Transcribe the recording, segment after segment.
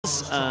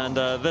And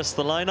this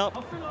the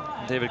lineup.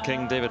 David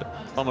King, David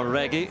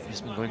Omoregie,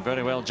 he's been going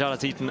very well,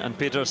 Jarret Eaton and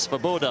Petr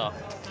Svoboda.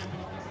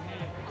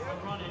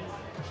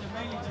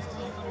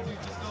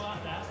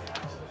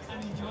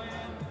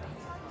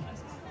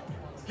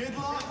 Good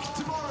luck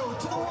tomorrow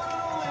to the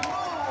world in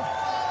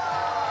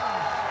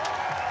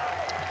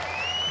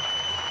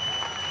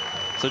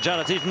So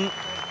Jarret Eaton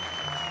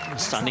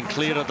standing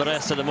clear of the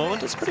rest at the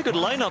moment. It's a pretty good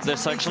lineup,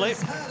 this, actually.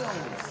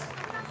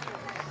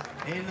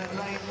 In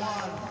lane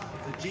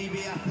 1, the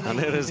GB. And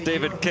there is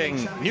David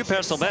King. New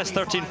personal best,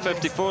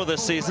 13.54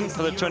 this season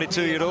for the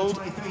 22-year-old.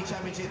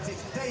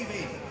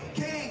 David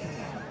King.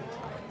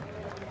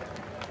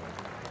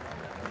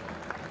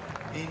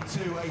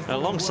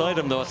 Alongside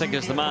him, though, I think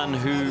is the man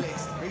who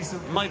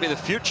might be the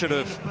future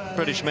of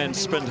British men's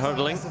sprint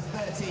hurdling.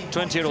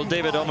 20-year-old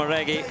David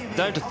Omoregie,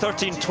 down to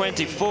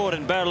 13.24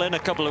 in Berlin a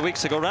couple of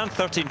weeks ago. Ran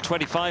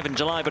 13.25 in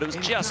July, but it was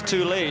just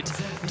too late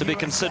to be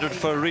considered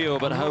for Rio.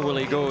 But how will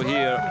he go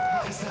here?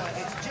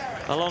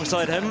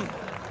 Alongside him,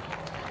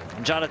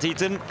 Jarret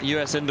Eaton,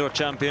 US indoor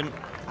champion.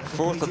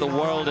 4th at the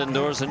world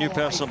indoors, a new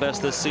personal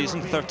best this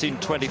season,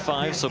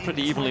 13.25, so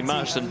pretty evenly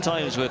matched in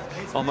times with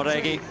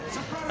Omoregie.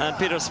 And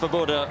Petr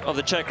Svoboda of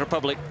the Czech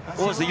Republic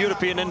was the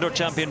European indoor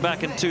champion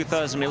back in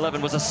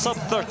 2011, was a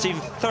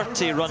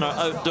sub-13.30 runner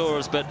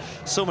outdoors, but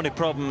so many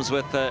problems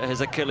with his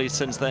Achilles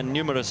since then,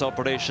 numerous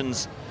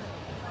operations.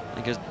 I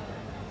think his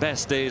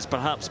best days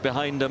perhaps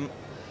behind him.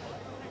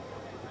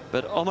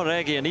 But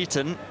Omoregie and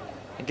Eaton,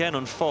 again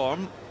on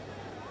form,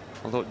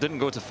 although it didn't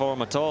go to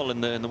form at all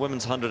in the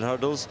women's 100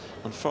 hurdles.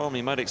 On form,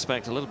 you might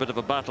expect a little bit of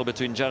a battle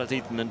between Jarret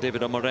Eaton and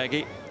David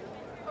Omoregie.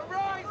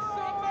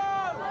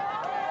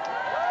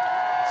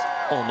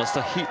 Almost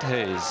a heat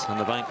haze on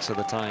the banks of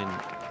the Tyne.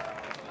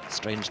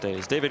 Strange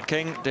days. David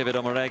King, David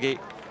Omoregie,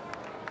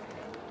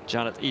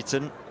 Jarret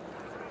Eaton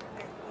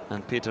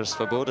and Petr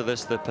Svoboda.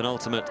 This the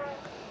penultimate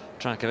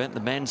track event.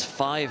 The men's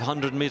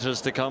 500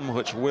 meters to come,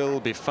 which will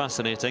be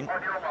fascinating.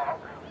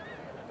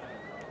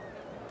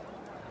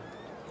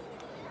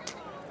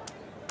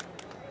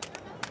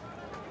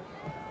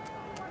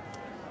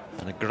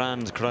 And a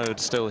grand crowd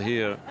still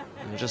here.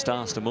 We just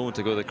asked a moment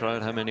ago the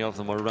crowd how many of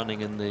them were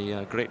running in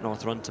the Great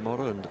North Run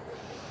tomorrow, and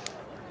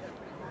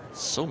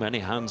so many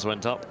hands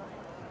went up.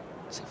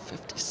 Is it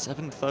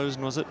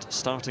 57,000 was it,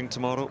 starting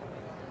tomorrow?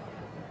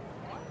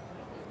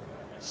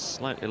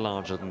 Slightly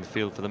larger than the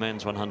field for the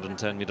men's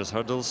 110 meters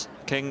hurdles.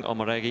 King,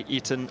 Omoregie,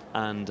 Eaton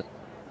and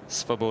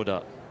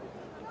Svoboda.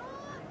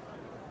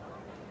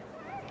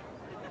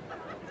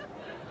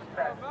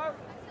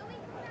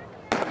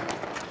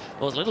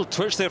 Well, a little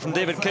twitch there from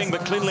David King,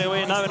 but cleanly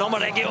away now. And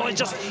Omoregie, oh, he's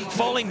just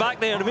falling back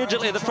there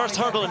immediately at the first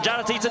hurdle. And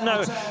Jarret Eaton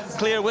now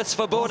clear with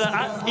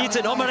Svoboda.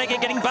 Eaton, Omoregie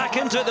getting back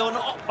into it, though. And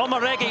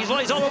Omoregie, he's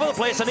all over the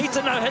place. And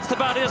Eaton now hits the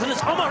barriers, and it's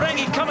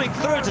Omoregie coming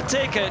through to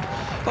take it.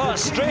 Oh, a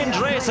strange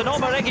race, and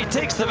Omoregie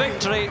takes the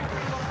victory.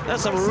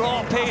 That's a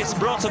raw pace,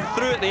 brought him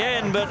through at the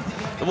end, but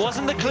it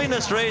wasn't the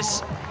cleanest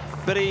race.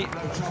 But he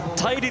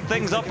tidied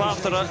things up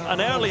after an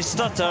early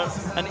stutter,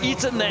 and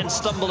Eaton then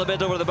stumbled a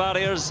bit over the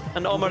barriers,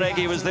 and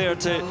Omoregie was there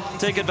to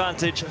take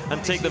advantage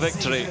and take the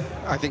victory.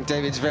 I think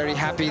David's very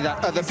happy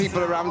that other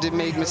people around him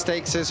made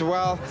mistakes as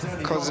well,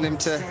 causing him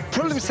to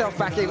pull himself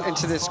back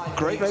into this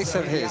great race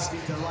of his.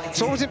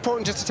 It's always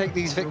important just to take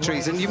these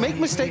victories, and you make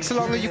mistakes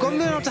along there, you've got to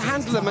learn how to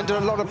handle them under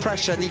a lot of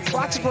pressure, and he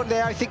clattered one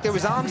there. I think there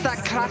was arms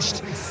that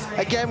clashed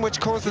again,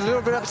 which caused a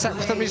little bit of upset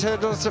with some of his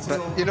hurdles,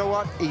 but you know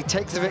what, he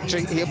takes the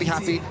victory, he'll be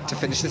happy to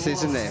finish the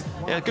season there.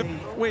 Yeah,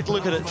 good way to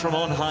look at it from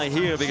on high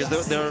here,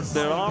 because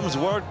their arms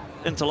were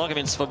interlocking. I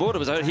mean, Svoboda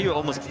was out, he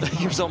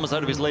was almost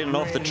out of his lane and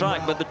off the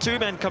track, but the two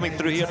men coming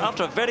through here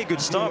after a very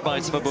good start by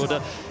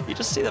Svoboda, you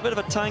just see a bit of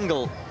a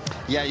tangle.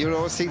 Yeah, you'll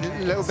always see a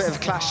little bit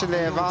of clash in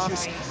there of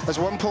arms. As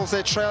one pulls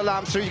their trail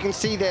arm through, you can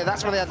see there,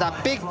 that's where they had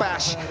that big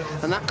bash,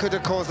 and that could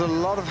have caused a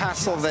lot of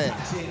hassle there.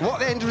 What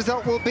the end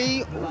result will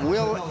be,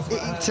 will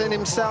Eaton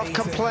himself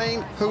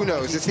complain? Who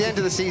knows? It's the end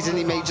of the season,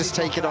 he may just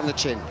take it on the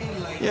chin.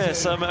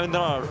 Yes, I mean,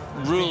 there are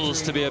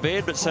rules to be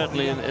obeyed, but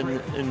certainly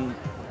in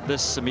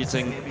this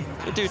meeting,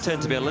 they do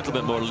tend to be a little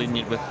bit more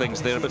lenient with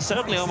things there. But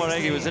certainly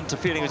Omoregie was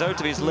interfering, he was out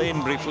of his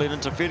lane briefly and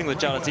interfering with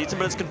Jarret Eaton,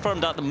 but it's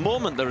confirmed at the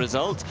moment the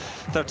result.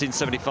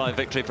 13.75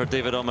 victory for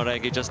David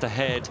Omoregie, just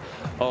ahead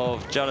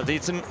of Jarret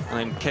Eaton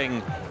and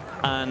King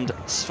and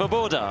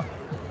Svoboda.